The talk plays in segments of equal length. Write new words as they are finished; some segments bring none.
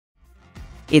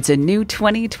It's a new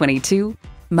 2022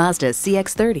 Mazda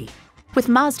CX-30. With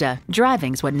Mazda,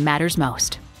 driving's what matters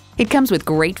most. It comes with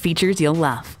great features you'll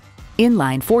love.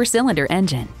 Inline 4-cylinder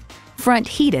engine, front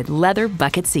heated leather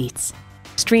bucket seats,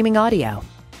 streaming audio,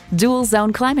 dual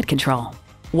zone climate control,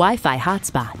 Wi-Fi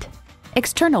hotspot,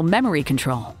 external memory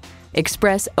control,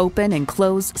 express open and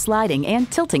close sliding and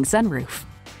tilting sunroof,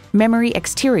 memory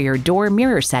exterior door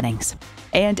mirror settings,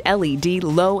 and LED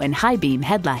low and high beam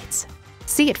headlights.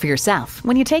 See it for yourself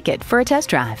when you take it for a test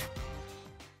drive.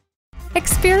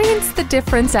 Experience the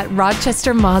difference at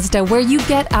Rochester Mazda, where you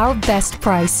get our best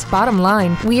price. Bottom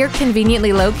line, we are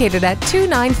conveniently located at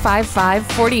 2955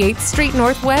 48th Street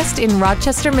Northwest in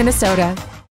Rochester, Minnesota.